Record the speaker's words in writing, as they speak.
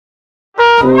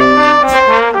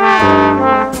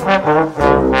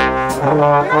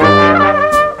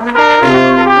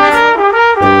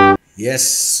Yes,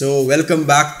 so welcome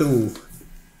back to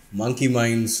Monkey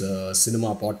Minds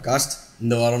Cinema Podcast.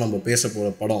 இந்த வாரம் நம்ம பேச போகிற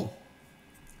படம்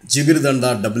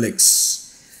ஜிகர்தண்டா டபுள் எக்ஸ்.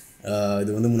 இது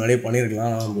வந்து முன்னாடியே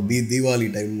பண்ணியிருக்கலாம், நம்ம தீபாவளி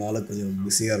டைம்னால கொஞ்சம்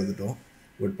பிஸியாக இருந்துட்டோம்.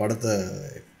 பட் படத்தை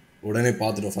உடனே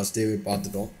பார்த்துட்டோம், ஃபஸ்ட் டேவே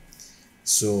பார்த்துட்டோம்.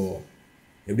 ஸோ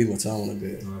எப்படி மச்சான்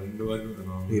உனக்கு?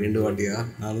 நீ 2 வாட்டியா?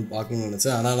 நானும் பார்க்கணும்னு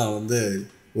நினச்சேன், ஆனால் நான் வந்து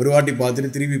ஒரு வாட்டி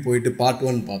பார்த்துட்டு திருப்பி போயிட்டு பார்ட்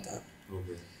 1 பார்த்தேன்.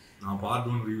 ஓகே, நான் பார்ட்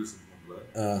 1 ரிவ்யூஸ்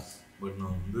பண்ணல, பட்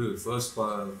நான் வந்து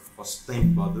ஃபர்ஸ்ட் டைம்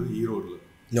பார்த்தது ஈரோடில்.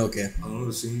 ஓகே, அது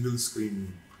ஒரு சிங்கிள் ஸ்க்ரீன்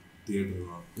தியேட்டர்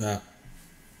தான்.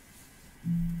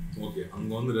 ஓகே,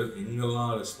 அங்கே வந்து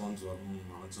எங்கெல்லாம் ரெஸ்பான்ஸ் வரணும்னு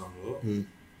நினச்சாங்களோ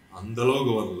அந்த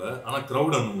அளவுக்கு வரல. ஆனால்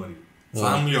க்ரௌட் அந்த மாதிரி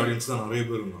ஃபேமிலி ஆடியன்ஸ் தான் நிறைய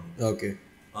பேர் இருந்தாங்க. ஓகே,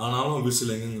 ஆனாலும்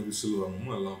விசில் எங்கெங்கே விசில்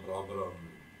வரணுமோ எல்லாம் ப்ராப்பராக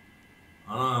இருந்தது.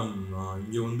 ஆனால் நான்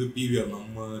இங்கே வந்து பிவிஆர்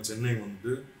நம்ம சென்னை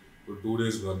வந்து ஒரு 2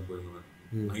 days பேக்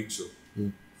போயிருந்தேன் night show.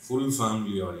 Full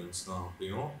family audience தான்.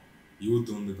 அப்பயும் யூத்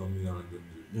வந்து கம்மி தான் எனக்கு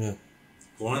தெரிஞ்சு.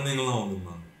 குழந்தைங்கள்லாம்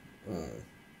வந்திருந்தாங்க.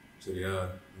 சரியா,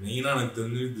 மெயினாக எனக்கு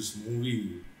தெரிஞ்சு திஸ் மூவி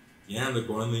ஏன் அந்த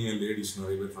குழந்தைங்க லேடிஸ்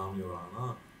நிறைய பேர் ஃபேமிலி வராங்கன்னா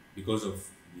because of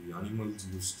the animals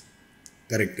used.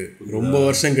 Correct. ரொம்ப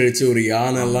வருஷம் கழிச்சு ஒரு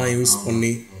யானைலாம் யூஸ்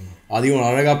பண்ணி அதையும்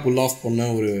அழகாக புல் ஆஃப் பண்ண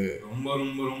ஒரு ரொம்ப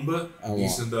ரொம்ப ரொம்ப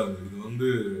ரீசெண்டாக இருந்தது. இது வந்து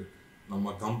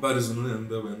நம்ம கம்பேரிசன்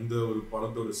எந்த ஒரு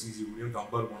படத்தோட சிஜி கூடயும்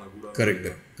கம்பேர் பண்ணக்கூடாது.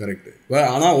 கரெக்டு.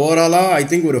 ஆனால் ஓவராலாக ஐ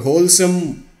திங்க் ஒரு wholesome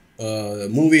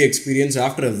movie experience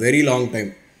after a very long time.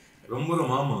 ரொம்ப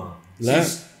மாமா இல்லை,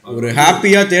 ஒரு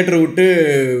ஹாப்பியாக தியேட்டரை விட்டு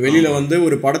வெளியில் வந்து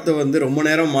ஒரு படத்தை வந்து ரொம்ப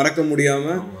நேரம் மறக்க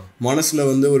முடியாமல் மனசில்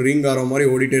வந்து ஒரு ரீங்காரம்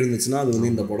மாதிரி ஓடிட்டே இருந்துச்சுன்னா அது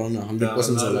வந்து இந்த படம்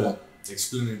 100% சொல்லலாம்.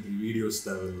 எக்ஸ்பிளனேட்டரி வீடியோஸ்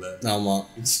தேவையில்லை. ஆமாம்,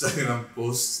 இன்ஸ்டாகிராம்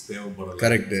போஸ்ட் தேவைப்படல.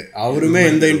 கரெக்ட். அவருமே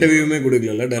எந்த இன்டர்வியூமே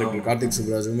கொடுக்கல, டைரக்டர் கார்த்திக்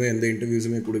சுப்ராஜுமே எந்த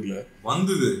இன்டர்வியூஸுமே கொடுக்கல.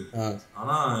 வந்தது,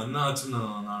 ஆனா என்ன ஆச்சுன்னு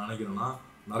நான் நினைக்கிறேன்னா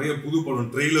நிறைய புது படம்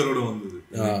ட்ரெய்லரோட வந்தது.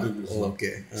 Okay,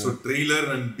 so trailer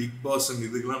and big pass and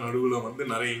இதுக்கெல்லாம் நடுவில் வந்து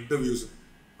நிறைய இன்டர்வியூஸ்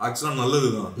ஆக்சுவலாக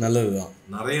நல்லதுதான்.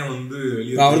 நிறைய வந்து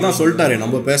அவர் தான் சொல்லிட்டாரு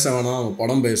நம்ம பேச வேணாம்,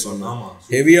 படம் பேசணும்,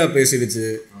 ஹெவியாக பேசிடுச்சு.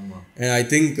 ஐ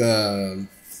திங்க்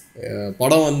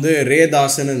படம் வந்து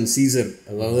ரேதாசன் அண்ட் சீசர்,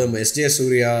 அதாவது நம்ம SJ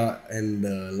Surya and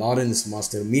Lawrence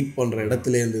master meet பண்ணுற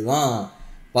இடத்துலேருந்து தான்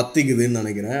பத்திக்குதுன்னு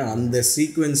நினைக்கிறேன். அந்த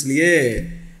சீக்வென்ஸ்லேயே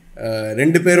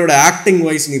 2 பேரோட ஆக்டிங்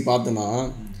வைஸ் நீ பார்த்தனா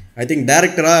ஐ திங்க்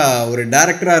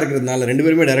டேரக்டராக இருக்கிறதுனால 2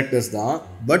 பேருமே டேரக்டர்ஸ் தான்.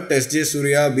 பட் எஸ்ஜே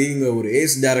சூர்யா பீயிங் ஒரு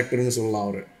ஏஸ் டேரக்டர்னு சொல்லலாம்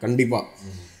அவர் கண்டிப்பாக.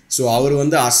 ஸோ அவர்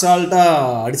வந்து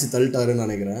அசால்ட்டாக அடித்து தள்ளிட்டாருன்னு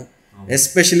நினைக்கிறேன்.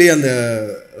 எஸ்பெஷலி அந்த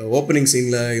ஓப்பனிங்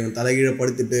சீனில் இவன் தலைகீழ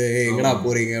படுத்துட்டு எங்கடா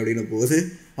போகிறீங்க அப்படின்னு போகுது,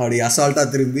 அப்படி அசால்ட்டாக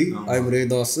திரும்பி ஐ எம்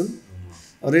ரேதாசன்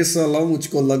அரே சலாம்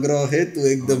முச்சுக்கோ லக்ரா ஹே து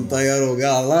எக்தம் தயார்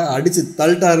ஹோகா, அதெல்லாம் அடித்து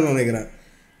தள்ளிட்டாருன்னு நினைக்கிறேன்.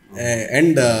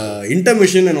 அண்ட்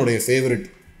இன்டர்மிஷன் என்னுடைய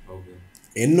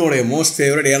மோஸ்ட்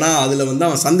ஃபேவரட். ஏன்னா அதில் வந்து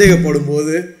அவன் சந்தேகப்படும்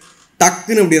போது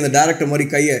டக்குன்னு அப்படி அந்த டேரக்டர் மாதிரி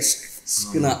கையை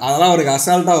அதெல்லாம் அவருக்கு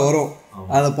அசால்ட்டாக வரும்.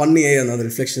 அதை பண்ணி அந்த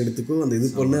ரிஃப்ளெக்ஷன் எடுத்துக்கோ, அந்த இது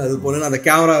பண்ணு அது பண்ணு, அந்த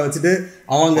கேமரா வச்சுட்டு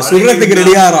அவங்க சொல்றதுக்கு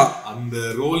ரெடியாகிறான். அந்த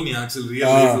ரோல் நீ ஆக்சுவல்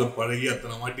ரியல் லைஃப்ல பழகி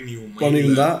அத்தனை வாட்டி நீ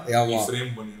பண்ணிருந்தா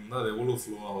ஃப்ரேம் பண்ணிருந்தா அது எவ்வளவு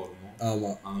ஃப்ளோவா வருமோ.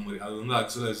 ஆமா, அந்த மாதிரி அது வந்து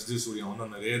ஆக்சுவலா எஸ்ஜே சூர்யா வந்து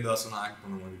அந்த ரேதாசன் ஆக்ட்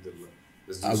பண்ண மாதிரி தெரியல,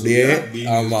 அப்படியே.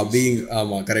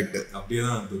 கரெக்ட், அப்படியே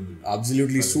தான் இருந்தது.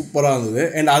 அப்சல்யூட்லி சூப்பராக இருந்தது.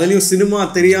 அண்ட் அதுலேயும் சினிமா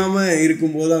தெரியாமல்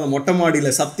இருக்கும்போது அந்த மொட்டை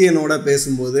மாடியில் சத்தியனோட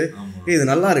பேசும்போது இது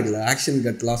நல்லா இருக்குல்ல, ஆக்ஷன்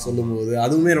கட்லாம் சொல்லும்போது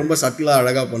அதுவுமே ரொம்ப சட்டிலாக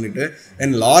அழகாக பண்ணிட்டு.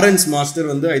 அண்ட் லாரன்ஸ் மாஸ்டர்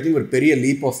வந்து ஐ திங்க் ஒரு பெரிய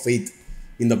லீப் ஆஃப் ஃபெய்த்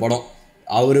இந்த படம்.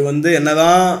 அவர் வந்து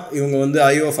என்னதான் இவங்க வந்து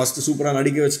ஐயோ ஃபஸ்ட்டு சூப்பராக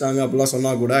நடிக்க வச்சுட்டாங்க அப்படிலாம்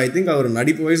சொன்னால் கூட ஐ திங்க் அவர்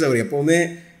நடிப்பு வைஸ் அவர் எப்போவுமே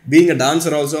பீங் அ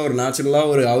டான்ஸர் ஆல்சோ அவர்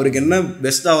நேச்சுரலாக அவருக்கு என்ன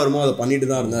பெஸ்ட்டாக வருமோ அதை பண்ணிட்டு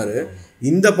தான் இருந்தார்.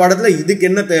 இந்த படத்தில் இதுக்கு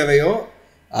என்ன தேவையோ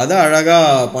அதை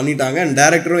அழகாக பண்ணிட்டாங்க. அண்ட்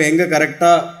டேரக்டரும் எங்கே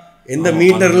கரெக்டாக எந்த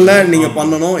மீட்டரில் நீங்கள்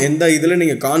பண்ணணும், எந்த இதில்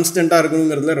நீங்கள் கான்ஸ்டண்ட்டாக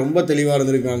இருக்கணுங்கிறதுல ரொம்ப தெளிவாக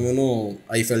இருந்திருக்காங்கன்னு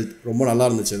ஐ ஃபெல்ட். ரொம்ப நல்லா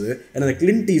இருந்துச்சு அது. ஏன்னா அந்த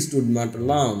கிளின்ட் ஈஸ்ட்வுட்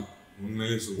மேட்டர்லாம்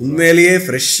உண்மையிலேயே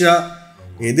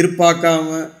ஃப்ரெஷ்ஷாக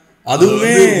எதிர்பார்க்காம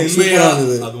அதுவுமே சூப்பராக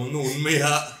இருந்தது. அது வந்து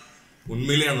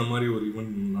உண்மையிலே அந்த மாதிரி ஒரு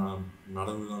ஈவென்ட்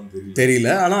நடந்துதான் தெரியல.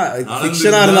 ஆனால்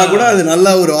ஃபிக்ஷனாக இருந்தால் கூட அது நல்ல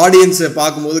ஒரு ஆடியன்ஸை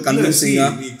பார்க்கும்போது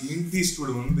கன்வின்சிங்காக. நீ கிளின்ட்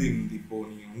ஈஸ்ட்வுட் வந்து இப்போ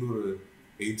நீங்கள் வந்து ஒரு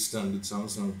 8th standard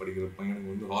 7th standard படிக்கிற பையனுக்கு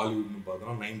வந்து ஹாலிவுட்னு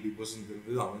பார்த்தோன்னா 90%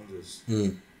 தெரிஞ்சது அவெஞ்சர்ஸ்.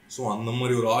 ஸோ அந்த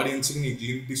மாதிரி ஒரு ஆடியன்ஸுக்கு நீ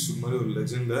கிளின்ட் ஈஸ்ட்வுட் மாதிரி ஒரு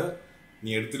லெஜெண்டை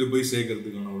நீ எடுத்துட்டு போய்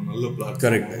சேர்க்கறதுக்கான ஒரு நல்ல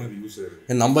பிளாட்ஃபார்ம் யூஸ்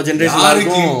ஆயிருக்கு. நம்ம ஜென்ரேஷன்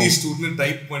கிளின்ட் ஈஸ்ட்வுட்னு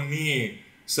டைப் பண்ணி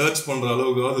சர்ச் பண்ற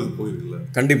அளவுக்கு அது போயிருக்குல்ல.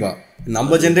 கண்டிப்பா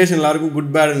நம்ம ஜென்ரேஷன் எல்லாருக்கும்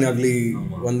குட் பேட் அண்ட் அக்லி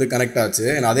வந்து கனெக்ட் ஆச்சு.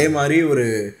 அதே மாதிரி ஒரு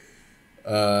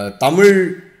தமிழ்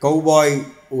கௌபாய்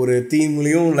ஒரு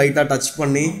தீம்லையும் லைட்டாக டச்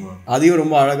பண்ணி அதையும்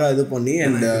ரொம்ப அழகாக இது பண்ணி.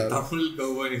 அண்ட் தமிழ்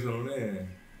கௌபாய் சொன்னோடனே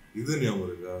இது ஞாபகம்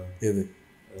இருக்கா? எது?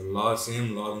 சேம்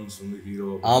லாரன்ஸ் வந்து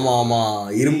ஹீரோ. ஆமாம்,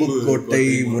 இரும்பு கோட்டை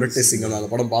முரட்டு சிங்கம்.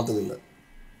 அந்த படம் பார்த்தது இல்லை.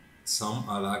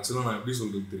 அது ஆக்சுவலாக நான் எப்படி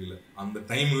சொல்றது தெரியல. அந்த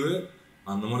டைமு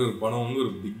அந்த மாதிரி ஒரு படம் வந்து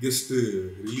ஒரு பிக்கெஸ்ட்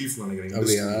ரிலீஃப் நினைக்கிறேன்.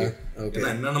 ஏன்னா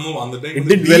என்னென்னமோ அந்த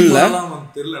டைம்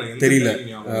தெரியல.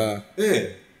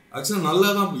 ஆக்சுவலா நல்லா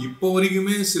தான் இப்போ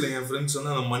வரைக்குமே சில என் ஃப்ரெண்ட்ஸ்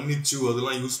வந்து அந்த மன்னிச்சு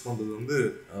அதெல்லாம் யூஸ் பண்றது வந்து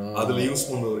அதுல யூஸ்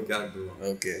பண்ற ஒரு கேரக்டர் தான்.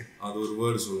 ஓகே, அது ஒரு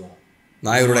வேர்டு சொல்லுவோம்.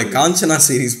 நான் இவரோட காஞ்சனா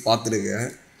சீரிஸ் பார்த்துருக்கேன்.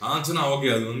 காஞ்சனா ஓகே,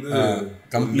 அது வந்து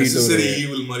கம்ப்ளீட் ஒரு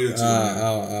ஈவில் மாதிரி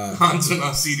வச்சிருக்காங்க. காஞ்சனா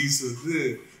சீரிஸ் வந்து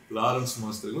லாரன்ஸ்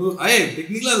மாஸ்டர்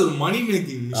டெக்னிக்கலா அது ஒரு மணி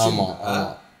மேக்கிங் மிஷின்.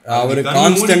 அவர்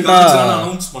கான்ஸ்டன்ட்டா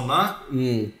அனௌன்ஸ் பண்ணா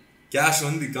கேஷ்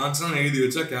வந்து கான்ஸ்டன்ட்டா எழுதி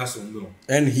வச்சா கேஷ் வந்துரும்.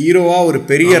 அண்ட் ஹீரோவா ஒரு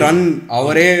பெரிய ரன்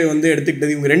அவரே வந்து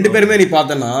எடுத்துக்கிட்டது. இவங்க ரெண்டு பேருமே நீ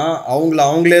பார்த்தனா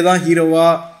அவங்களே தான் ஹீரோவா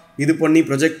இது பண்ணி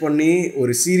ப்ரொஜெக்ட் பண்ணி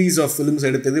ஒரு சீரீஸ் ஆஃப் ஃபிலிம்ஸ்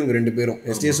எடுத்தது இவங்க ரெண்டு பேரும்.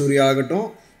 எஸ்ஜே சூர்யா ஆகட்டும்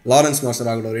லாரன்ஸ் மாஸ்டர்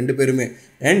ஆகட்டும் ரெண்டு பேருமே.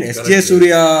 அண்ட் எஸ்ஜே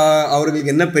சூர்யா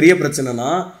அவர்களுக்கு என்ன பெரிய பிரச்சனைனா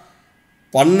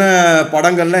பண்ண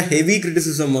படங்களில் ஹெவி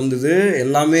கிரிட்டிசிசம் வந்தது.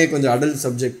 எல்லாமே கொஞ்சம் அடல்ட்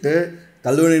சப்ஜெக்ட்டு.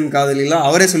 கல்வனின் காதலிலாம்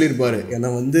அவரே சொல்லியிருப்பாரு, என்னை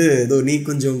வந்து ஏதோ நீ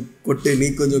கொஞ்சம்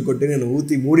கொட்டுன்னு என்னை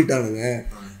ஊற்றி மூடிட்டானுங்க.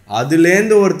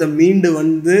 அதுலேருந்து ஒருத்தர் மீண்டு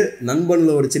வந்து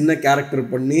நண்பனில் ஒரு சின்ன கேரக்டர்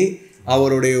பண்ணி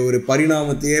அவருடைய ஒரு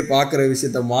பரிணாமத்தையே பார்க்குற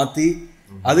விஷயத்த மாற்றி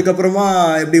அதுக்கப்புறமா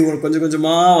எப்படி கொஞ்சம்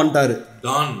கொஞ்சமாக வந்துட்டாரு.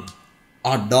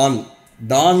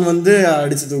 டான் வந்து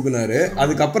அடிச்சு தூக்குனாரு.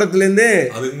 அதுக்கப்புறத்துலேருந்தே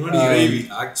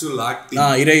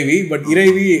இறைவி. பட்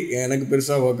இறைவி எனக்கு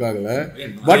பெருசா ஒர்க் ஆகல.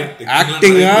 But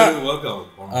ஆக்டிங்கா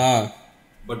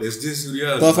but SJ Surya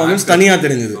performance தனியா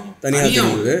தெரிஞ்சது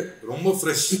ரொம்ப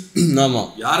ஃப்ரெஷ். ஆமா,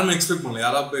 யாருமே எக்ஸ்பெக்ட் பண்ணல.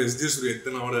 யாரா போய் எஸ்ஜே சூர்யா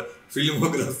எத்தனோட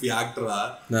ஃபிலிமோகிராஃபி ஆக்டரா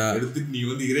எடுத்துட்டு நீ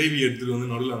வந்து இறைவி எடுத்துட்டு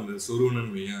வந்து நடுவில் அந்த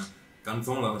சொருவனன் வையன்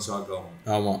கன்ஃபார்ம் நான் ஷாக் ஆகும்.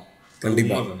 ஆமா,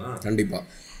 கண்டிப்பா.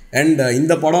 அண்ட்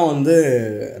இந்த படம் வந்து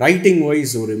ரைட்டிங்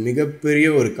வைஸ் ஒரு மிகப்பெரிய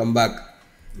ஒரு கம்பேக்.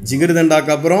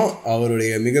 ஜிகர்தண்டாக்கு அப்புறம்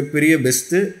அவருடைய மிகப்பெரிய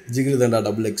பெஸ்ட்டு ஜிகர்தண்டா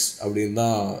டபுள் எக்ஸ் அப்படின்னு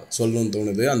தான் சொல்லணும்னு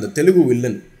தோணுது. அந்த தெலுங்கு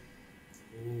வில்லன்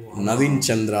நவீன்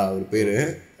சந்திரா அவர் பேர்.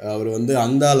 அவர் வந்து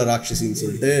அந்தால ராட்சசின்னு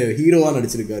சொல்லிட்டு ஹீரோவாக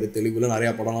நடிச்சிருக்காரு. தெலுங்குல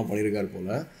நிறையா படம்லாம் பண்ணியிருக்காரு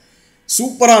போல்.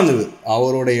 சூப்பராக இருந்தது.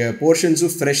 அவருடைய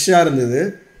போர்ஷன்ஸும் ஃப்ரெஷ்ஷாக இருந்தது.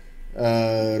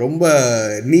 ரொம்ப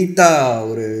நீட்டாக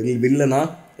ஒரு வில்லனா,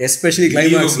 எஸ்பெஷலி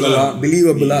கிளைமேக்ஸ்லாம்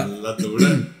பிலீவபிளா. எல்லாத்தோட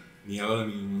நீ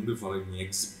வந்து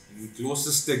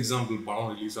க்ளோசஸ்ட் எக்ஸாம்பிள் படம்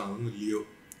ரிலீஸ் ஆனது வந்து லியோ.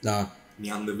 நீ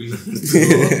அந்த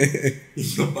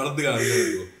படத்துக்கு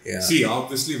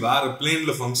ஆப்வியஸ்லி வேற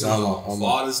பிளேன்ல ஃபங்க்ஷன் ஆகும்.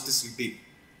 ஃபாரஸ்ட் சிட்டி,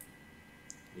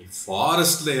 நீ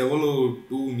ஃபாரஸ்ட்ல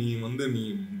எவ்வளவு நீ வந்து நீ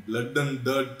பிளட் அண்ட்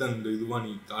டர்ட் அண்ட் இதுவா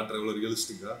நீ காட்டுற எவ்வளவு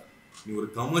ரியலிஸ்டிக்கா, நீ ஒரு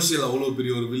கமர்ஷியல் அவ்வளவு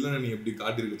பெரிய ஒரு வில்லனை நீ எப்படி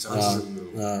காட்டிருக்க சான்ஸ் இருந்தது.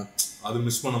 அது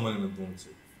மிஸ் பண்ண மாதிரி எனக்கு தோணுச்சு.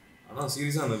 ஆனா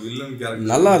சீரியஸா அந்த வில்லன்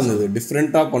கேரக்டர் நல்லா இருந்தது.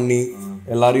 டிஃப்ரெண்டா பண்ணி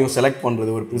எல்லாரையும் செலக்ட்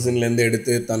பண்றது, ஒரு பிரிசன்ல இருந்து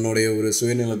எடுத்து தன்னுடைய ஒரு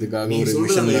சுயநலத்துக்காக ஒரு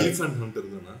மிஷன்ல. எலிஃபென்ட் ஹண்டர்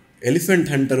தானே? எலிஃபென்ட்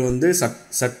ஹண்டர் வந்து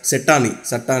சட்டானி.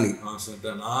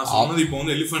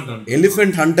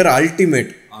 Elephant Hunter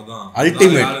ultimate.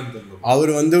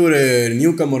 அவர் வந்து ஒரு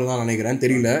நியூ கமர் தான் நினைக்கிறேன்,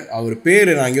 தெரியல. அவர்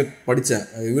பேரு நான் இங்க படிச்சேன்.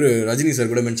 இவரு ரஜினி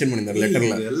சார் கூட மென்ஷன் பண்ணியிருந்தார்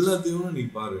லெட்டர்ல. எல்லாத்தையும் நீ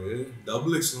பாரு,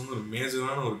 டபுள் எக்ஸ் வந்து ஒரு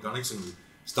மேஜரான ஒரு கனெக்ஷன்.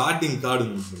 ஸ்டார்டிங் கார்டு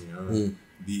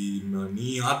நீ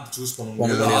ஆர்ட் சூஸ்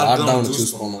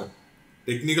பண்ண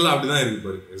டெக்னிக்கலா அப்படிதான் இருக்கு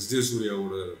பாரு. எஸ்ஜே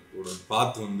சூர்யாவோட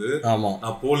பாத் வந்து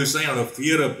நான் போலீஸா என்னோட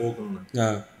ஃபியரை போக்கணும்.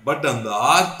 பட் அந்த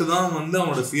ஆர்ட் தான் வந்து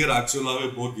அவனோட ஃபியர் ஆக்சுவலாவே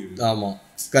போக்கிடுது. ஆமா,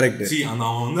 கரெக்ட். அந்த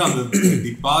அவன் வந்து அந்த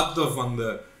தி பாத் ஆஃப் அந்த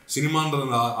சினிமான்ற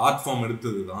அந்த ஆர்ட் ஃபார்ம்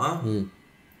எடுத்ததுதான்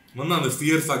வந்து அந்த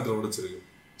ஃபியர் ஃபேக்டர் உடைச்சிருக்கு.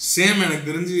 சேம் எனக்கு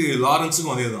தெரிஞ்சு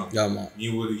லாரன்ஸுக்கும் அதே தான். நீ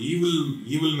ஒரு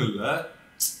ஈவில்னு இல்ல,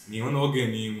 நீ வந்து ஓகே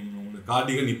நீ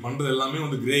காட்டிக்க நீ பண்றது எல்லாமே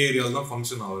வந்து கிரே ஏரியால தான்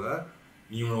ஃபங்க்ஷன் ஆகுற.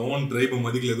 நீ உன் ஓன் ட்ரைபை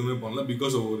மதிக்கல எதுவுமே பண்ணல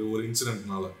பிகாஸ் ஒரு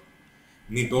இன்சிடென்ட்னால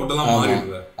நீ டோட்டலா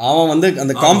மாறிடுற. அவன் வந்து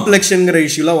அந்த காம்ப்ளெக்ஷன்ங்கிற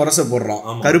இஷ்யூல உரச போடுறான்.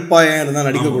 கருப்பாயா இருந்தா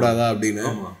நடிக்க கூடாதா அப்படின்னு.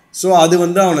 ஸோ அது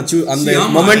வந்து அவனை அந்த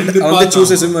மொமெண்ட் வந்து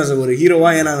சூசஸ் ஒரு ஹீரோவா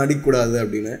ஏன்னா நடிக்க கூடாது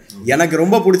அப்படின்னு. எனக்கு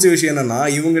ரொம்ப பிடிச்ச விஷயம் என்னன்னா,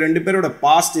 இவங்க ரெண்டு பேரோட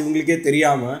பாஸ்ட் இவங்களுக்கே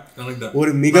தெரியாம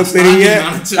ஒரு மிகப்பெரிய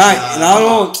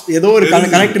நானும் ஏதோ ஒரு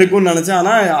கனெக்ட் இருக்கும்னு நினைச்சேன்.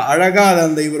 ஆனா அழகா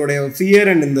அந்த இவருடைய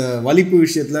ஃபியர் அண்ட் இந்த வலிப்பு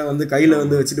விஷயத்துல வந்து கையில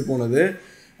வந்து வச்சுட்டு போனது.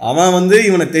 அவன் வந்து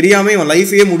இவனை தெரியாம இவன்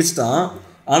லைஃபையே முடிச்சிட்டான்.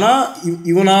 ஆனா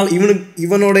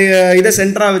இவனுடைய இதை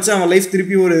சென்டரா வச்சு அவன் லைஃப்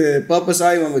திருப்பி ஒரு பர்பஸா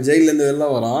இவன் ஜெயில இருந்து வெளில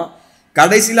வரான்.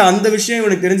 கடைசியில் அந்த விஷயம்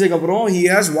இவனுக்கு தெரிஞ்சதுக்கப்புறம் he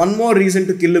has one more reason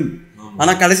to kill him.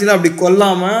 ஆனால் கடைசியில் அப்படி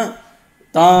கொல்லாமல்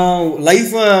தான்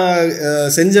லைஃப்பை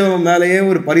செஞ்சவன் மேலேயே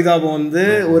ஒரு பரிதாபம் வந்து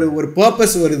ஒரு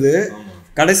பர்பஸ் வருது.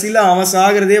 கடைசியில் அவன்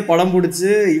சாகிறதே படம்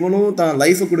பிடிச்சி இவனும் தான்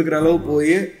லைஃப்பை கொடுக்குற அளவு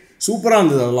போய் சூப்பராக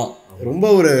இருந்தது. அதெல்லாம் ரொம்ப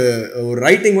ஒரு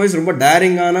ரைட்டிங் வைஸ் ரொம்ப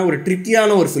டேரிங்கான ஒரு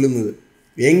ட்ரிக்கியான ஒரு ஃபிலிம் இது.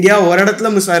 எங்கேயா ஒரு இடத்துல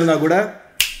மிஸ் ஆயிருந்தா கூட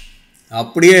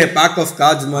அப்படியே பேக் ஆஃப்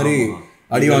கார்ட்ஸ் மாதிரி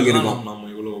அடி வாங்கியிருக்கோம்.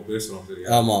 பேசுறோம் சரியா?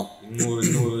 ஆமா.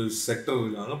 இன்னொரு செக்டர்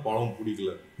இருக்காங்க படம்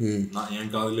பிடிக்கல. நான்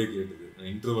என் காதலே கேட்டது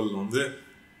இன்டர்வல் வந்து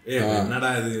என்னடா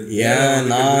இது ஏன்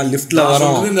நான் லிஃப்ட்ல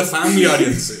வரோம் இந்த ஃபேமிலி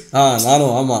ஆடியன்ஸ்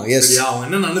நானும் ஆமா எஸ் அவன்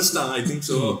என்ன நினைச்சிட்டான் ஐ திங்க்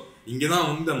ஸோ இங்கதான்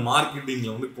வந்து மார்க்கெட்டிங்ல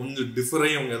வந்து கொஞ்சம்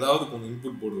டிஃபரையும் அவங்க ஏதாவது கொஞ்சம்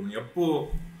இன்புட் போடுவாங்க. எப்போ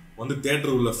வந்து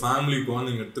தியேட்டர் உள்ள ஃபேமிலி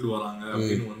குழந்தைங்க எடுத்துட்டு வராங்க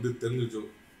அப்படின்னு வந்து தெரிஞ்சுச்சோ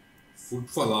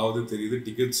ஃபுட்ஃபால் ஆகுது தெரியுது,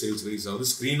 டிக்கெட் சேல்ஸ் ரைஸ் ஆகுது,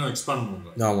 ஸ்க்ரீனும் எக்ஸ்பேண்ட்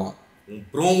பண்ணுறாங்க. ஆமா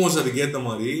ப்ரோமோஸ் அதுக்கு ஏற்ற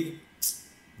மாதிரி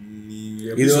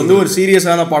இது வந்து ஒரு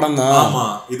சீரியஸான படம் தான். ஆமா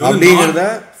இது அப்படிங்கறத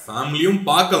ஃபேமிலியும்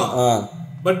பார்க்கலாம்,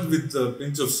 but with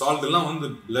pinch of salt எல்லாம் வந்து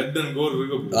பிளட் அண்ட் கோர்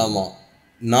இருக்கு. ஆமா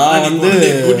நான் வந்து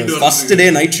ஃபர்ஸ்ட் டே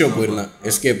நைட் ஷோ போயிருந்தேன்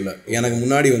எஸ்கேப்ல. எனக்கு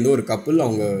முன்னாடி வந்து ஒரு கப்புள்,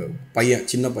 அவங்க பையன்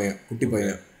சின்ன பையன் குட்டி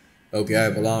பையன், ஓகே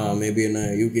இப்போ தான் மேபி என்ன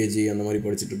யூகேஜி அந்த மாதிரி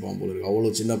படிச்சுட்டு இருப்பான் போல இருக்கு,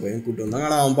 அவ்வளோ சின்ன பையன் கூப்பிட்டு வந்தாங்க.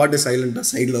 ஆனால் அவன் பாட்டு சைலண்டாக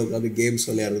சைடில் உட்காந்து கேம்ஸ்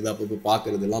விளையாடுறது அப்போ போய்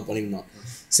பார்க்குறது எல்லாம் பண்ணியிருந்தான்.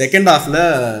 செகண்ட் ஹாஃபில்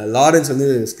லாரன்ஸ் வந்து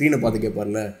ஸ்க்ரீனை பார்த்து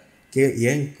கேட்பார்ல,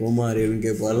 ஏன் கோமாரி அப்படின்னு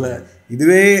கேட்பார்ல.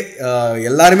 இதுவே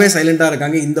எல்லாருமே சைலண்டாக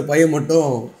இருக்காங்க, இந்த பையன்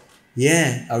மட்டும் ஏன்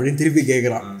அப்படின்னு திருப்பி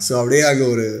கேட்குறான். ஸோ அப்படியே அங்கே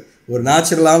ஒரு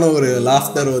நேச்சுரலான ஒரு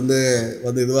லாஃப்டர் வந்து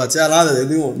இதுவாச்சு. அதனால் அது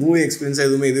எதுவும் மூவி எக்ஸ்பீரியன்ஸாக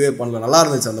எதுவுமே இதுவே பண்ணல, நல்லா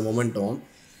இருந்துச்சு அந்த மொமெண்ட்டும்.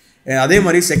 அதே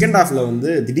மாதிரி செகண்ட் ஹாஃபில் வந்து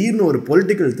திடீர்னு ஒரு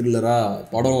பொலிட்டிக்கல் த்ரில்லராக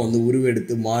படம் வந்து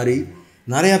உருவெடுத்து மாறி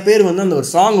நிறையா பேர் வந்து அந்த ஒரு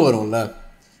சாங் வரும்ல,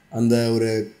 அந்த ஒரு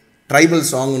ட்ரைபல்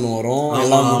சாங்னு வரும்,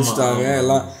 எல்லாம் முடிச்சிட்டாங்க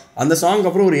எல்லாம். அந்த சாங்க்கு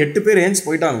அப்புறம் ஒரு 8 பேர் ஏஞ்சி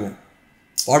போயிட்டாங்க,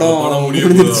 படம்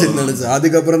முடிஞ்சிருச்சுன்னு நினச்சேன்.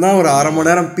 அதுக்கப்புறம் தான் ஒரு அரை மணி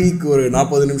நேரம் பீக், ஒரு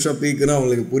 40 நிமிஷம் பீக்குன்னு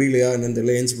அவங்களுக்கு புரியலையா என்னன்னு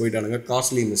தெரியல, ஏஞ்சி போயிட்டானுங்க.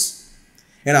 Costly miss.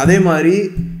 ஏன்னா அதே மாதிரி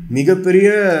மிகப்பெரிய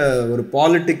ஒரு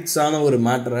பாலிட்டிக்ஸான ஒரு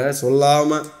மேட்டரை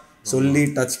சொல்லி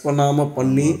டச் பண்ணாமல்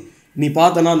பண்ணி, நீ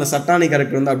பார்த்தனா அந்த சட்டானி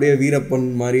கேரக்டர் வந்து அப்படியே வீரப்பன்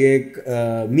மாதிரியே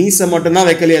மீசை மட்டும்தான்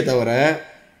வைக்கலையே தவிர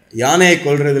யானையை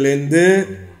கொல்றதுலேருந்து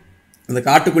அந்த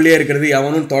காட்டுக்குள்ளேயே இருக்கிறது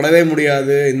எவனும் தொடவே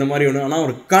முடியாது இந்த மாதிரி ஒன்று. ஆனால்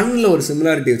ஒரு கண்ணில் ஒரு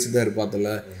சிமிலாரிட்டி வச்சுதான்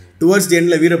இருப்பாத்துல. டுவர்ட்ஸ் தி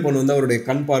எண்டில் வீரப்பன் வந்து அவருடைய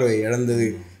கண் பார்வை இழந்தது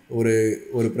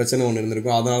ஒரு பிரச்சனை ஒன்று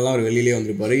இருந்திருக்கும், அதனால தான் அவர் வெளியிலே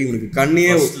வந்திருப்பாரு. இவனுக்கு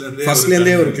கண்ணையே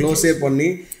ஃபர்ஸ்ட்லேருந்தே ஒரு க்ளோஸே பண்ணி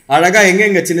அழகாக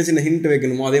எங்கே சின்ன சின்ன ஹிண்ட்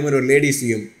வைக்கணுமோ அதே மாதிரி ஒரு லேடி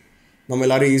சிஎம் நம்ம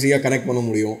எல்லாரும் ஈஸியாக கனெக்ட் பண்ண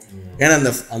முடியும். ஏன்னா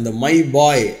அந்த மை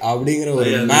பாய் அப்படிங்கிற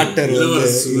ஒரு மேட்டர் வந்து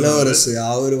இளவரசு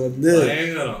அவர் வந்து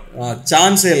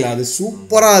சான்ஸே இல்லை, அது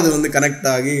சூப்பராக அது வந்து கனெக்ட்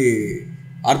ஆகி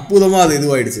அற்புதமாக அது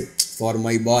இதுவாயிடுச்சு. ஃபார்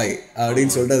மை பாய்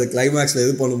அப்படின்னு சொல்லிட்டு அது கிளைமேக்ஸில்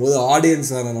இது பண்ணும்போது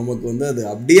ஆடியன்ஸான நமக்கு வந்து அது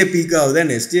அப்படியே பீக் ஆகுது.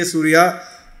 அண்ட் எஸ்ஜே சூர்யா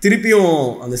திருப்பியும்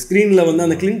அந்த ஸ்க்ரீனில் வந்து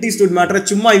அந்த கிளின்ட் ஈஸ்ட்வுட் மேட்டரை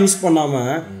சும்மா யூஸ்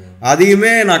பண்ணாமல்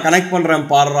அதையுமே நான் கனெக்ட் பண்ணுறேன்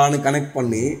பாடுறான்னு கனெக்ட்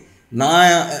பண்ணி, நான்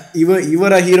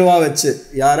இவரை ஹீரோவாக வச்சு,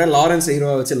 யாரை லாரன்ஸ்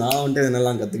ஹீரோவாக வச்சு நான் வந்துட்டு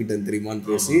இதெல்லாம் கற்றுக்கிட்டேன் தெரியுமான்னு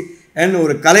பேசி, அண்ட்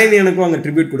ஒரு கலைஞனுக்கும் அங்கே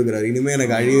ட்ரிபியூட் கொடுக்குறாரு. இனிமேல்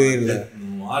எனக்கு அழிவே இல்லை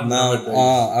நான்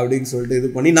அப்படின்னு சொல்லிட்டு இது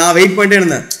பண்ணி நான் வெயிட் பண்ணிட்டே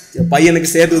இருந்தேன். பையனுக்கு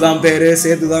சேத்து தான் பேர்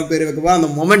வைக்கப்போ அந்த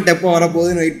மொமெண்ட் எப்போ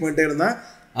வரப்போகுதுன்னு வெயிட் பண்ணிட்டே இருந்தேன்.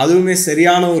 அதுவுமே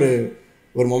சரியான ஒரு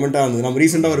மொமெண்ட்டாக இருந்தது. நம்ம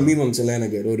ரீசெண்டாக ஒரு மீம் வந்துச்சுல்ல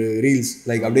எனக்கு ஒரு ரீல்ஸ்,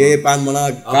 லைக் அப்படியே பேன்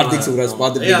பண்ணால் கார்த்திக் சுப்ராஜ்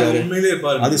பார்த்துட்டு இருக்காரு,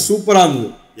 அது சூப்பராக இருந்தது.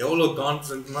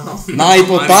 நான்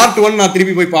இப்போ பார்ட் 1 நான்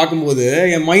திருப்பி போய் பார்க்கும்போது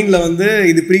என் மைண்டில் வந்து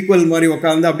இது ப்ரீக்வல் மாதிரி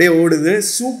உட்காந்து அப்படியே ஓடுது.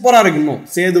 சூப்பராக இருக்கு. இன்னும்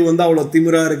சேது வந்து அவ்வளோ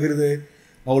திமிராக இருக்கிறது,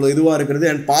 அவ்வளோ இதுவாக இருக்கிறது.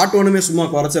 அண்ட் பார்ட் 1மே சும்மா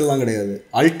குறைச்சல்லாம் கிடையாது,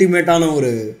 அல்டிமேட்டான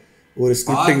ஒரு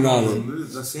ஸ்கிரிப்டிங் தான் அது.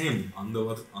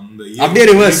 அப்படியே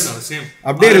ரிவர்ஸ்.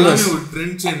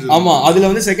 ஆமா, அதுல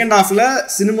வந்து செகண்ட் ஹாஃப்ல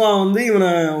சினிமா வந்து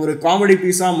இவனை ஒரு காமெடி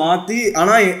பீஸா மாத்தி,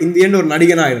 ஆனா இந்த எண்ட் ஒரு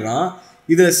நடிகன் ஆயிடுறான்.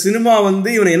 இதுல சினிமா வந்து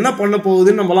இவனை என்ன பண்ண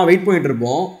போகுதுன்னு நம்மலாம் வெயிட் பண்ணிட்டு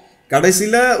இருப்போம்.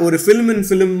 கடைசியில ஒரு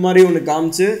ஃபிலிம் மாதிரி ஒன்று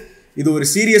காமிச்சு இது ஒரு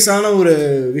சீரியஸான ஒரு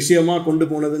விஷயமா கொண்டு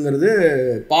போனதுங்கிறது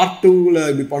பார்ட் 2ல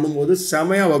இப்படி பண்ணும்போது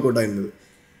செமையா ஒர்க் அவுட் ஆயிருந்தது.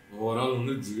 ஓவரால்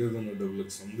வந்து ஜிகர்தண்டா டபுள்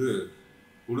எக்ஸ் வந்து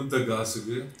கொடுத்த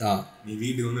காசுக்கு நீ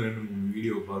வீட்டுக்கு வந்து 2-3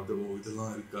 வீடியோ பார்த்து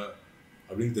இதெல்லாம் இருக்கா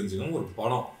அப்படின்னு தெரிஞ்சுக்கணும் ஒரு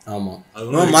படம். ஆமா,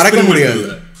 அது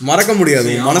மறக்க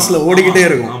முடியாது, மனசுல ஓடிக்கிட்டே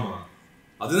இருக்கும். ஆமா,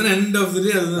 அதுதான் எண்ட் ஆஃப் தி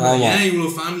டே. அதுதான் ஏன்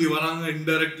இவ்வளவு ஃபேமிலி வராங்க,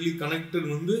 இன்டைரக்ட்லி கனெக்டட்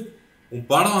வந்து உன்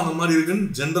படம் அந்த மாதிரி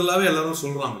இருக்குன்னு ஜென்ரலாவே எல்லாரும்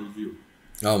சொல்றாங்க ரிவ்யூ.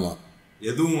 ஆமா,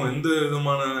 எதுவும் எந்த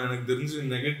விதமான எனக்கு தெரிஞ்சு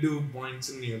நெகட்டிவ்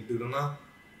பாயிண்ட்ஸ் நீ எடுத்துக்கிட்டோன்னா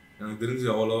எனக்கு தெரிஞ்சு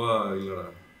அவ்வளவா இல்லடா.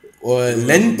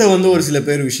 லென்த்தை வந்து ஒரு சில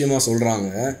பேர் விஷயமா சொல்றாங்க,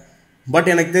 பட்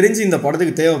எனக்கு தெரிஞ்சு இந்த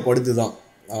படத்துக்கு தேவைப்படுதுதான்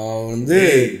வந்து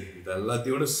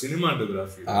எல்லாத்தையோட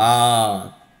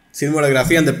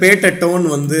சினிமாட்டோகிராஃபி அந்த பேட்ட டோன்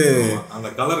வந்து அந்த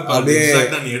கலர் அப்படியே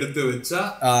நீ எடுத்து வச்சா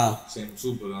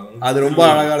சூப்பர், அது ரொம்ப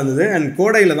அழகா இருந்தது. அண்ட்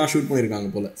கோடையில தான் ஷூட் பண்ணிருக்காங்க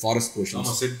போல, ஃபாரஸ்ட் போர்ஷன்.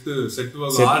 ஆமா,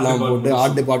 செட்லாம் போட்டு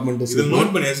ஆர்ட் டிபார்ட்மெண்ட் இது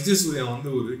நோட் பண்ணி எஸ்ஜே சூர்யா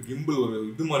வந்து ஒரு கிம்பிள் ஒரு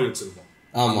இது மாதிரி வச்சிருப்பான்.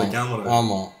 ஆமா, கேமரா.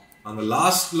 ஆமா, அந்த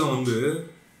லாஸ்ட்ல வந்து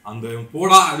அந்த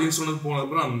போடா அப்படின்னு சொன்னது போன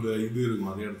அப்புறம் அந்த இது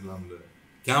இருக்கும் அதே இடத்துல அந்த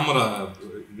கேமரா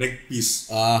நெக் பீஸ்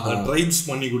ட்ரைப்ஸ்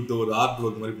பண்ணி கொடுத்த ஒரு ஆர்ட்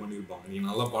ஒர்க் மாதிரி பண்ணிருப்பாங்க. நீங்க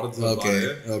நல்லா படத்துல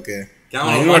ஓகே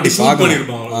கேமரா ஷூட்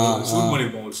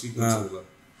பண்ணிருப்பாங்க ஒரு சீக்வென்ஸ்ல.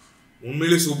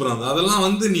 உண்மையிலேயே சூப்பரா இருந்தது. அதெல்லாம்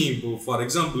வந்து நீ இப்போ ஃபார்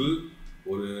எக்ஸாம்பிள்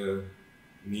ஒரு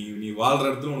நீ வாழ்ற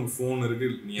இடத்துல உனக்கு ஃபோன் இருக்கு,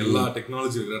 நீ எல்லா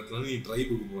டெக்னாலஜி இருக்கிற இடத்துல நீ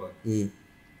ட்ரைபுக்கு போற,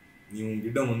 நீ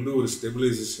உங்ககிட்ட வந்து ஒரு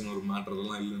ஸ்டெபிலைசேஷன் ஒரு மேட்டர்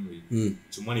எல்லாம் இல்லைன்னு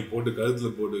சும்மா நீ போட்டு கழுத்துல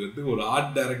போட்டுக்கிட்டு ஒரு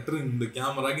ஆர்ட் டைரக்டர் இந்த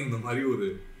கேமராக்கு இந்த மாதிரி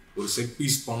ஒரு செட்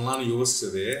பீஸ் பண்ணலாம்னு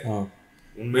யோசிச்சதே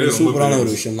உண்மையிலே சூப்பரான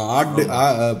ஒரு விஷயம் தான்.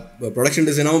 ப்ரொடக்ஷன்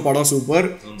டிசைனாகவும் படம் சூப்பர்,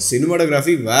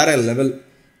 சினிமாட்டோகிராஃபி வேற லெவல்,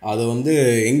 அது வந்து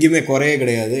எங்கேயுமே குறையே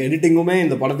கிடையாது. எடிட்டிங்குமே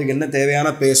இந்த படத்துக்கு என்ன தேவையான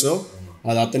பேஸோ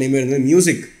அது அத்தனையுமே இருந்தது.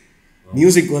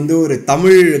 மியூசிக் வந்து ஒரு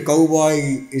தமிழ் கவுபாய்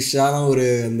இஷ்ஷான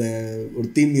அந்த ஒரு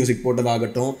தீம் மியூசிக்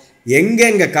போட்டதாகட்டும்,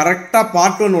 எங்கெங்கே கரெக்டாக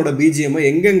பார்ட் 1ஓட பிஜிஎம்மை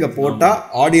எங்கெங்கே போட்டால்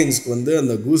ஆடியன்ஸ்க்கு வந்து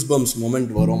அந்த கூஸ் பம்ப்ஸ்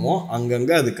மொமெண்ட் வருமோ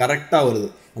அங்கங்கே அது கரெக்டாக வருது.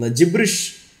 அந்த ஜிப்ரிஷ்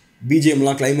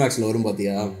பிஜிஎம்லாம் கிளைமேக்ஸில் வரும்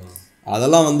பார்த்தியா,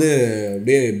 அதெல்லாம் வந்து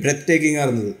அப்படியே பிரெத் டேக்கிங்காக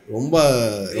இருந்தது. ரொம்ப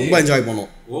ரொம்ப என்ஜாய்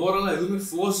பண்ணோம். ஓவராலாக எதுவுமே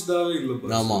ஃபோர்ஸ்டாகவே இல்லை.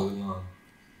 ஆமாம்,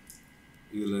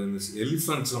 இதில் இந்த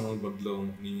எலிஃபென்ட் சம்மந்தப்பட்ட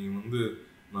நீங்கள் வந்து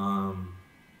நான்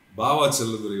பாவா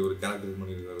செல்லதுரை ஒரு கேரக்டர்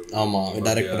பண்ணியிருக்காரு. ஆமாம்,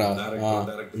 டைரக்டர்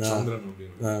சந்திரன்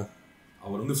அப்படின்னு.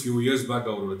 அவர் வந்து ஃபியூ இயர்ஸ்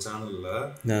பேக் அவரோட சேனல்ல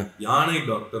யானை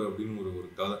டாக்டர் அப்படின்னு ஒரு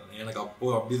கதை, எனக்கு அப்போ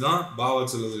அப்படிதான் பாவா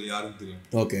செல்லதுரை யாருன்னு தெரியும்.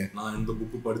 ஓகே, நான் இந்த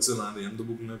புக்கு படிச்சது, நான் எந்த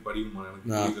புக்குன்னு படிக்குமா எனக்கு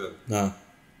தெரியாது.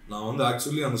 நான் வந்து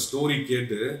ஆக்சுவலி அந்த ஸ்டோரி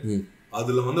கேட்டு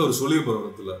அதுல வந்து அவர் சொல்லியிருப்பார்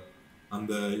இடத்துல,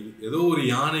 அந்த ஏதோ ஒரு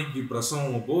யானைக்கு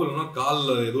பிரசவம் அப்போ இல்லைன்னா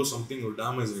காலில் ஏதோ சம்திங் ஒரு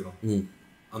டேமேஜ் ஆகிடும்.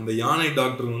 அந்த யானை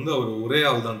டாக்டர் வந்து அவர் ஒரே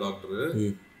ஆள் தான் doctor,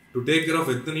 to take care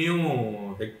of எத்தனையோ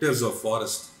ஹெக்டேர்ஸ் ஆஃப்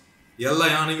ஃபாரஸ்ட். எல்லா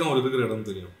யானைக்கும் அவர் இருக்கிற இடம்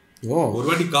தெரியும். ஒரு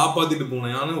வாட்டி காப்பாத்திட்டு போன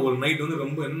யானை ஒரு நைட் வந்து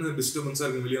ரொம்ப என்ன டிஸ்டர்பன்ஸா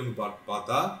இருக்கு வெளியே வந்து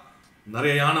பார்த்தா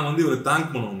நிறைய யானை வந்து இவரை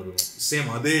தேங்க் பண்ண வந்துருக்கும். சேம்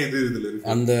அதே இதுல இருக்கு,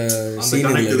 அந்த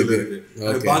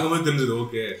பார்க்கும்போது தெரிஞ்சது.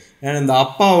 ஓகே, இந்த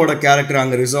அப்பாவோட கேரக்டர்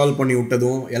அங்க ரிசால்வ் பண்ணி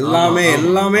விட்டதும்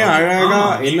எல்லாமே அழகா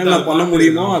என்னென்ன பண்ண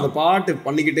முடியுமோ அதை பாட்டு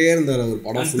பண்ணிக்கிட்டே இருந்தார். ஒரு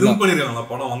படம் ஃபுல்லா பண்ணிருக்காங்க.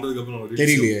 படம் வந்ததுக்கு அப்புறம்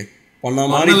தெரியலையே பண்ண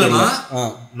மாதிரி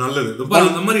நல்லது.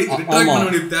 அந்த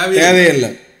மாதிரி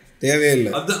தேவையே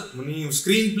இல்லை. அதான் நீ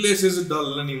screen play says it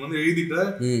all, நீ வந்து எழுதிட்ட,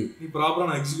 நீ ப்ராப்பரா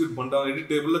நான் எக்ஸிக்யூட் பண்ணிட்டா,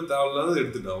 எடிட்டேபிள்ல தேவையில்லாத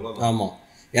எடுத்துட்ட, அவ்வளவுதான். ஆமா,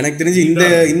 எனக்கு தெரிஞ்சு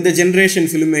இந்த ஜென்ரேஷன்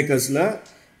ஃபிலிம் மேக்கர்ஸ்ல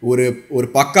ஒரு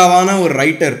பக்காவான ஒரு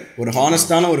ரைட்டர், ஒரு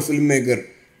ஹானஸ்டான ஒரு ஃபிலிம் மேக்கர்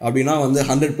அப்படின்னா வந்து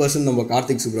 100% நம்ம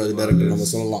கார்த்திக் சுப்ராஜ் டைரக்டர் நம்ம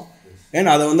சொல்லலாம். ஏன்னா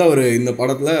அதை வந்து அவர் இந்த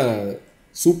படத்துல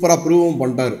சூப்பரா ப்ரூவும்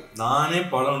பண்ணிட்டாரு. நானே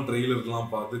படம் ட்ரெய்லர்லாம்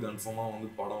பார்த்து கன்ஃபார்மா வந்து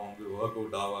படம் வந்து வொர்க்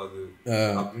அவுட் ஆகாது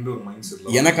அப்படின்ற ஒரு மைண்ட்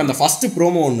செட்ல எனக்கு அந்த ஃபர்ஸ்ட்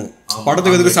ப்ரோமோ ஒன்று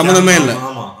படத்துக்கு அதுக்கு சம்மந்தமே இல்லை.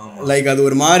 லைக் அது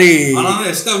ஒரு மாதிரி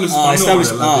எஸ்டாப்ளிஷ்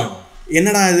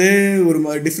என்னடா இது ஒரு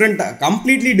டிஃப்ரெண்ட்,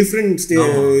 கம்ப்ளீட்லி டிஃப்ரெண்ட்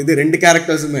இது. ரெண்டு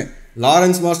கேரக்டர்ஸுமே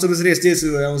லாரன்ஸ் மாஸ்டரும் சரி எஸ்ஜே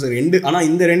சூர்யாவும் சரி ரெண்டு. ஆனால்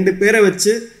இந்த ரெண்டு பேரை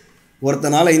வச்சு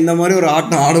ஒருத்தனால இந்த மாதிரி ஒரு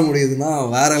ஆட்டம் ஆட முடியுதுன்னா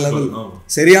வேற லெவல்.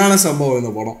 சரியான சம்பவம்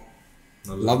இந்த படம்.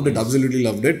 loved it, absolutely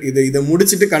loved it. இதை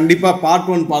முடிச்சிட்டு கண்டிப்பா பார்ட்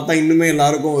 1 பார்த்தா இன்னுமே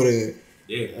எல்லாருக்கும் ஒரு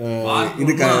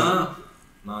இதுக்கு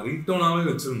நான் ரிங்டோனாவே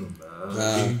வச்சிருந்தேன்.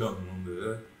 ரிங்டோன் வந்து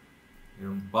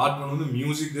பார்ட் 1 வந்து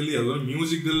மியூசிக்கலி, அது ஒரு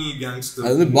மியூசிக்கல் கேங்ஸ்டர்.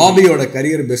 அது பாபியோட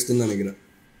கரியர் பெஸ்ட்னு நினைக்கிறேன்.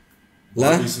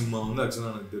 பாபி சிம்மா வந்து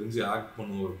ஆக்சுவலா எனக்கு தெரிஞ்சு ஆக்ட்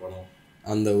பண்ண ஒரு படம்,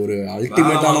 அந்த ஒரு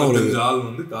அல்டிமேட்டான ஒரு ஆள்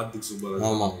வந்து கார்த்திக் சுப்பராஜ்.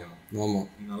 ஆமா ஆமா,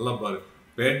 நல்லா பாரு.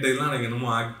 பேட்டையெல்லாம் எனக்கு என்னமோ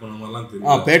ஆக்ட் பண்ண மாதிரிலாம்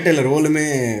தெரியும். பேட்டையில் ரோலுமே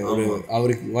ஒரு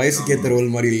அவருக்கு வயசுக்கு ஏற்ற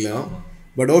ரோல் மாதிரி இல்லை.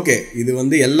 பட் ஓகே, இது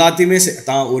வந்து எல்லாத்தையுமே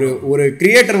தான் ஒரு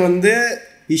கிரியேட்டர் வந்து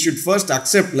he should first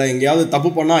acceptல எங்கேயாவது தப்பு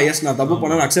பண்ணால் எஸ் நான் தப்பு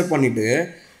பண்ணேன்னு அக்செப்ட் பண்ணிட்டு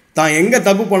தான் எங்கே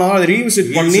தப்பு பண்ணாலும் அதை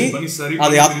ரீவிசிட் பண்ணி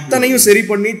அதை அத்தனையும் சரி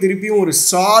பண்ணி திருப்பியும் ஒரு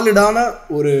சாலிடான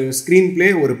ஒரு ஸ்க்ரீன் பிளே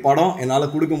ஒரு படம்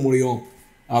என்னால் கொடுக்க முடியும்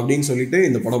அப்படின்னு சொல்லிட்டு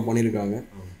இந்த படம் பண்ணியிருக்காங்க.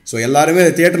 ஸோ எல்லாருமே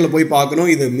தியேட்டரில் போய் பார்க்கணும்.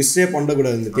 இதை மிஸ்ஸே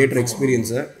பண்ணக்கூடாது. இந்த தியேட்டர்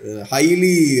எக்ஸ்பீரியன்ஸை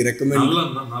ஹைலி ரெக்கமெண்ட்.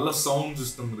 நல்ல சவுண்ட்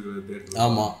சிஸ்டம் இருக்குது தியேட்டர்.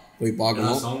 ஆமாம், போய்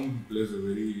பார்க்கணும். Sound place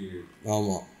very.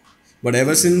 ஆமாம், but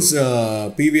ever since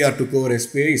PVR took over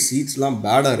SBI சீட்ஸ்லாம்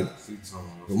பேடாக இருக்குது,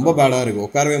 ரொம்ப பேடாக இருக்குது,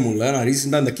 உட்காரவே முடியல. நான்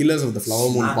ரீசெண்டாக அந்த killers of the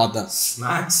flower Moon பார்த்தேன்.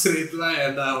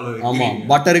 ஆமாம்,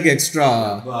 பட்டருக்கு எக்ஸ்ட்ரா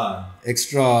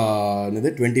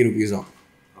என்னது 20 rupees.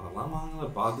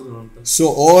 ஸோ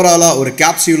ஓவராலாக ஒரு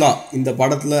கேப்சியூலாக இந்த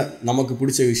படத்தில் நமக்கு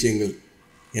பிடிச்ச விஷயங்கள்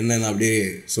என்னென்னு அப்படியே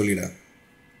சொல்லிடுறேன்.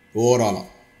 ஓவராலாக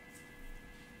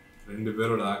ரெண்டு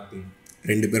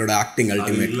பேரோட ஆக்டிங்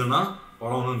அல்டிமேட்.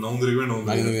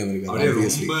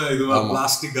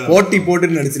 போட்டி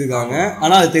போட்டு நடிச்சிருக்காங்க,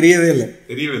 ஆனால் அது தெரியவே இல்லை.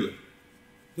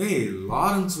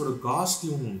 லாரன்ஸோட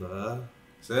காஸ்டியூம்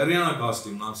சரியான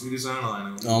காஸ்டியூம். நான் சீரியஸா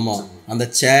ஆமா, அந்த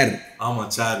சேர், ஆமா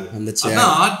சேர், அந்த சேர்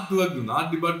ஆர்ட் வொர்க்,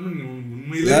 ஆர்ட் டிபார்ட்மென்ட்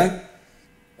உண்மையிலே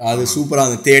அது சூப்பரா.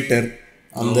 அந்த தியேட்டர்,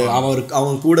 அந்த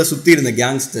அவங்க கூட சுத்தி இருந்த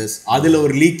கேங்ஸ்டர்ஸ், அதுல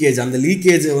ஒரு லீக்கேஜ், அந்த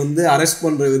லீக்கேஜை வந்து அரெஸ்ட்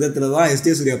பண்ற விதத்துல தான்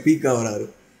எஸ்ஜே சூர்யா பீக்கா வராரு.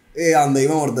 அந்த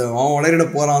இவன் ஒருத்தன் அவன் உடையிட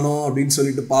போறானோ அப்படின்னு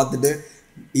சொல்லிட்டு பார்த்துட்டு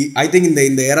ஐ திங்க்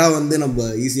இந்த ஏரா வந்து நம்ம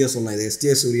ஈஸியா சொல்லலாம், இது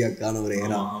எஸ்ஜே சூர்யாக்கான ஒரு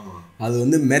ஏரா. அது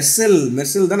வந்து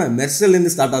மெர்சல் தானே,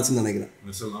 மெர்சல்லேருந்து ஸ்டார்ட் ஆச்சுன்னு நினைக்கிறேன்.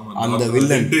 அந்த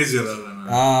வில்லன்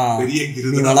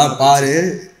நீ நல்லா பாரு,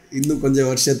 இன்னும் கொஞ்சம்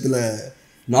வருஷத்துல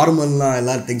நார்மல்னால்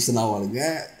எல்லோரும் டென்ஷன் ஆவானுங்க,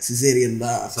 சிசேரியன்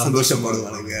தான்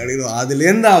சந்தோஷப்படுவானுங்க அப்படின்னு.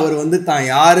 அதுலேருந்து அவர் வந்து தான்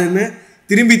யாருன்னு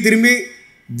திரும்பி திரும்பி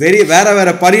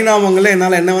வேறு பரிணாமங்களில்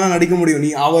என்னால் என்ன வேணால் நடிக்க முடியும். நீ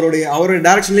அவருடைய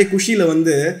டேரக்ஷன்லேயே குஷியில்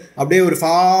வந்து அப்படியே ஒரு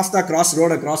ஃபாஸ்ட்டாக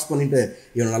ரோடை கிராஸ் பண்ணிவிட்டு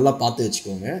இவனை நல்லா பார்த்து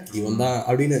வச்சுக்கோங்க இவன் தான்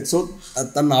அப்படின்னு. ஸோ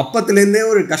தன் அப்பத்துலேருந்தே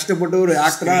ஒரு கஷ்டப்பட்டு ஒரு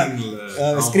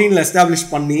ஆக்டராக ஸ்க்ரீனில் எஸ்டாப்ளிஷ்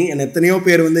பண்ணி என்னை எத்தனையோ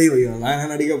பேர் வந்து இவன் என்ன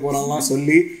நடிக்க போகிறான்லாம்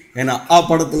சொல்லி என்னை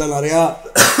படத்தில் நிறையா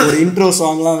ஒரு இன்ட்ரோ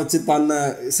சாங்லாம் வச்சு தன்னை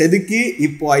செதுக்கி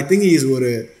இப்போ ஐ திங்க் இஸ்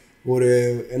ஒரு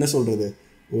என்ன சொல்கிறது,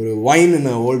 ஒரு வைன்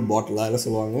இன் ஓல்ட் பாட்டில் என்ன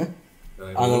சொல்லுவாங்க,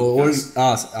 அந்த ஓல்ட்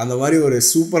அந்த மாதிரி ஒரு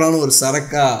சூப்பரான ஒரு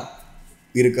சரக்காக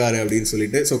இருக்கார் அப்படின்னு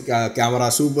சொல்லிட்டு. So camera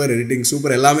super, editing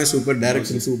super, எல்லாமே சூப்பர்,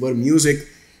 டைரக்ஷன் சூப்பர், மியூசிக்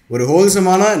ஒரு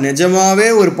ஹோல்சமான நிஜமாவே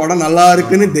ஒரு படம் நல்லா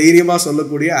இருக்குன்னு தைரியமாக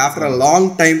சொல்லக்கூடிய after a long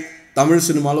time Tamil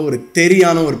சினிமாவில் ஒரு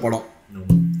தெரியான ஒரு படம்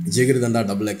ஜிகர்தண்டா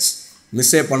டபுள் எக்ஸ்.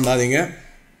 மிஸ்ஸே பண்ணாதீங்க.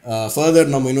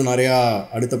 ஃபர்தர் நம்ம இன்னும் நிறையா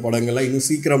அடுத்த படங்கள்லாம் இன்னும்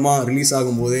சீக்கிரமாக ரிலீஸ்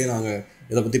ஆகும்போதே நாங்கள்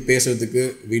இதை பற்றி பேசுகிறதுக்கு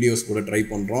வீடியோஸ் கூட ட்ரை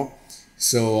பண்ணுறோம்.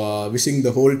 So wishing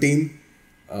the whole team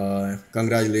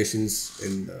congratulations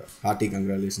and hearty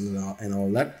congratulations and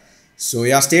all that. So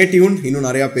yeah, stay tuned. இன்னும்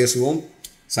நிறையா பேசுவோம்.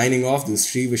 Signing off, this is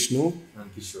Sri Vishnu and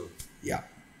Kishore. Yeah.